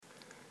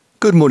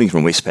Good morning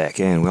from Westpac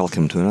and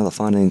welcome to another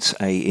Finance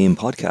AM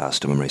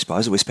podcast. I'm Ray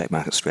Spicer, Westpac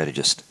Market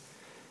Strategist.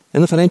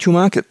 In the financial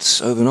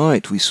markets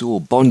overnight, we saw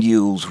bond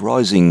yields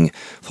rising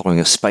following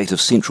a spate of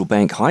central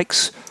bank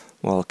hikes,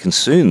 while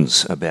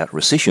concerns about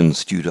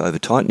recessions due to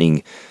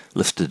overtightening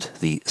lifted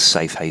the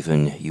safe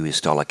haven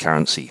US dollar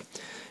currency.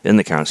 In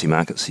the currency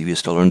markets, the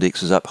US dollar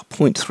index is up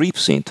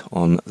 0.3%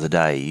 on the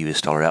day.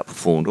 US dollar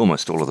outperformed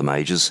almost all of the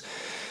majors.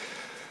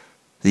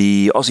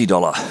 The Aussie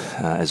dollar,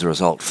 as a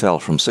result, fell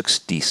from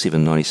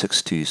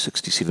 67.96 to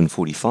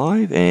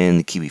 67.45, and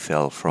the Kiwi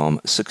fell from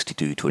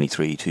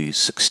 62.23 to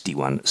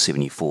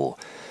 61.74.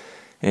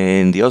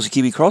 And the Aussie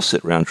Kiwi cross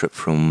at round trip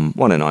from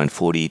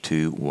 109.40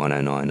 to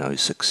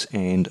 109.06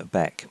 and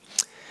back.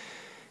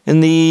 In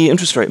the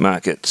interest rate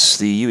markets,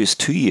 the US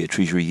 2-year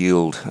Treasury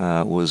yield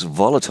was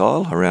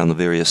volatile around the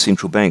various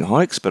central bank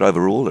hikes, but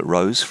overall it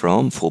rose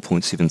from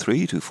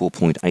 4.73 to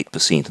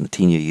 4.8%, and the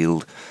 10-year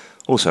yield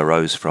also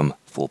rose from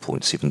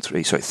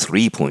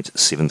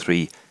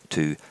 3.73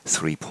 to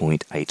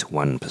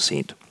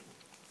 3.81%.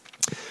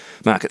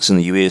 Markets in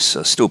the US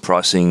are still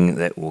pricing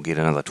that we'll get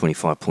another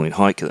 25-point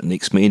hike at the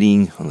next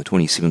meeting on the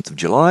 27th of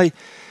July,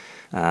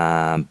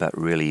 but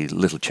really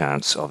little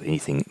chance of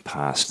anything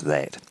past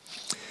that.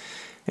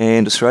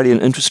 And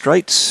Australian interest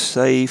rates,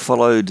 they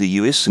followed the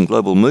US and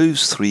global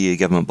moves. 3-year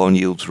government bond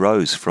yields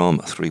rose from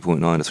 3.9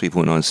 to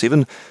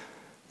 3.97.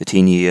 The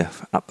 10-year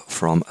up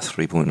from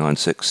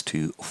 3.96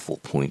 to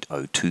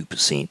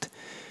 4.02%.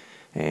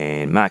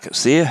 And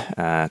markets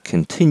there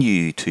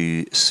continue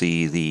to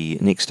see the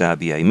next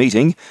RBA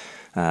meeting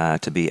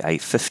to be a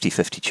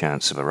 50-50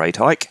 chance of a rate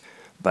hike,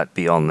 but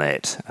beyond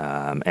that,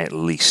 at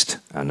least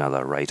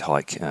another rate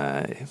hike,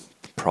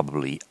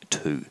 probably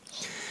two.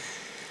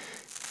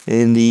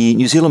 In the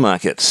New Zealand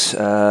markets,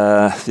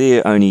 they're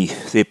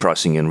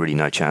pricing in really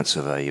no chance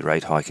of a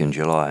rate hike in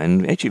July,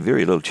 and actually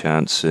very little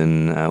chance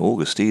in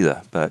August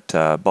either. But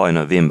by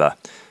November,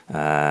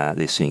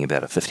 they're seeing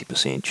about a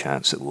 50%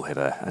 chance that we'll have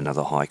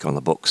another hike on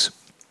the books.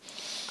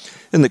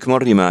 In the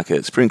commodity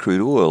markets, Brent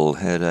crude oil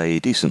had a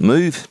decent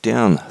move,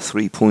 down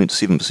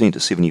 3.7% to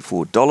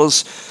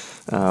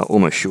 $74,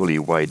 almost surely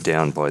weighed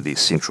down by the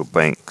central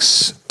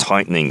banks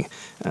tightening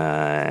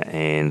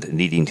and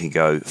needing to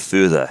go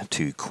further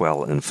to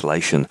quell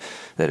inflation.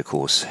 That, of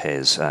course,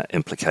 has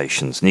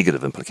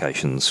negative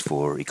implications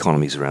for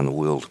economies around the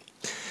world.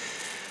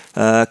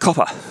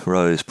 Copper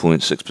rose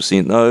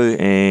 0.6% though,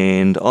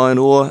 and iron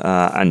ore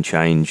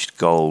unchanged.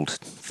 Gold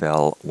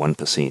fell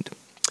 1%.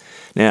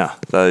 Now,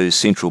 those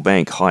central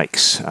bank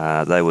hikes,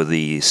 they were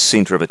the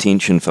centre of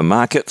attention for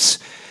markets,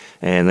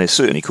 and they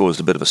certainly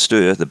caused a bit of a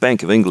stir. The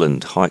Bank of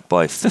England hiked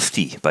by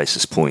 50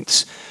 basis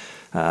points.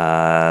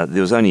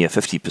 There was only a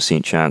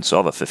 50% chance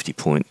of a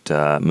 50-point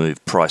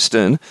move priced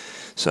in,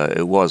 so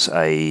it was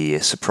a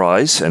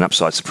surprise, an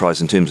upside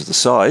surprise in terms of the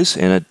size,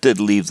 and it did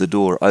leave the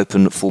door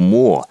open for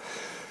more.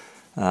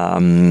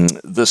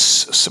 This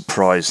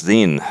surprise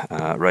then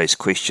raised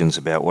questions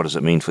about what does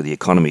it mean for the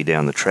economy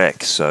down the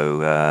track. So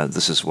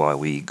this is why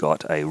we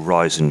got a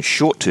rise in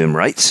short-term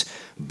rates,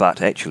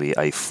 but actually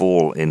a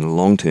fall in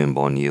long-term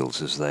bond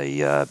yields as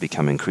they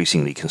become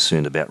increasingly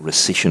concerned about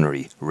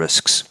recessionary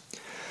risks.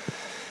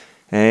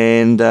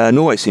 And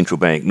Norway Central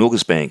Bank,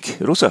 Norges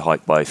Bank, it also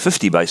hiked by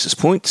 50 basis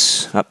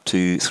points, up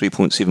to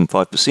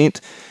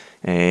 3.75%.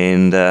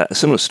 And a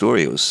similar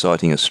story, it was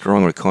citing a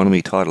stronger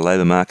economy, tighter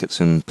labour markets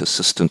and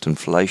persistent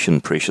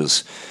inflation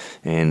pressures,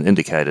 and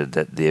indicated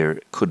that there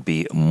could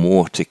be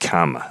more to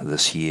come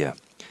this year.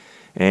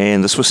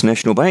 And the Swiss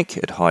National Bank,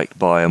 it hiked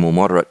by a more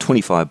moderate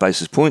 25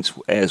 basis points,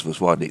 as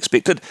was widely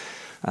expected,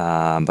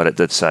 but it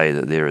did say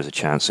that there is a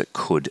chance it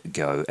could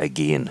go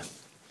again.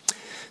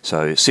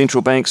 So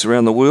central banks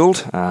around the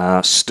world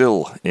are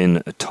still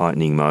in a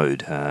tightening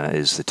mode,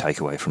 is the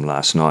takeaway from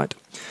last night.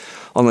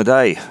 On the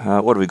day,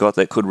 what have we got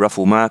that could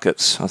ruffle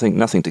markets? I think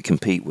nothing to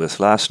compete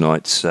with last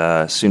night's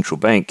central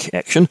bank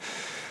action.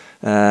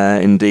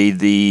 Indeed,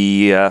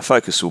 the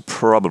focus will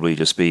probably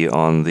just be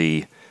on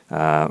the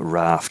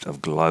raft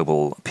of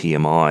global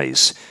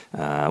PMIs,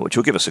 which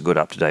will give us a good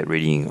up-to-date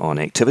reading on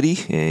activity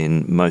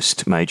in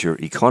most major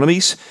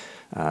economies.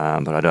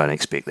 But I don't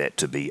expect that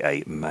to be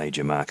a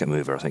major market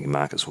mover. I think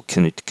markets will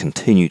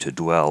continue to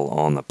dwell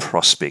on the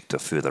prospect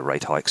of further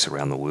rate hikes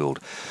around the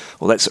world.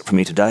 Well, that's it from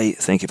me today.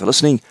 Thank you for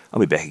listening. I'll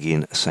be back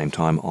again same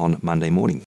time on Monday morning.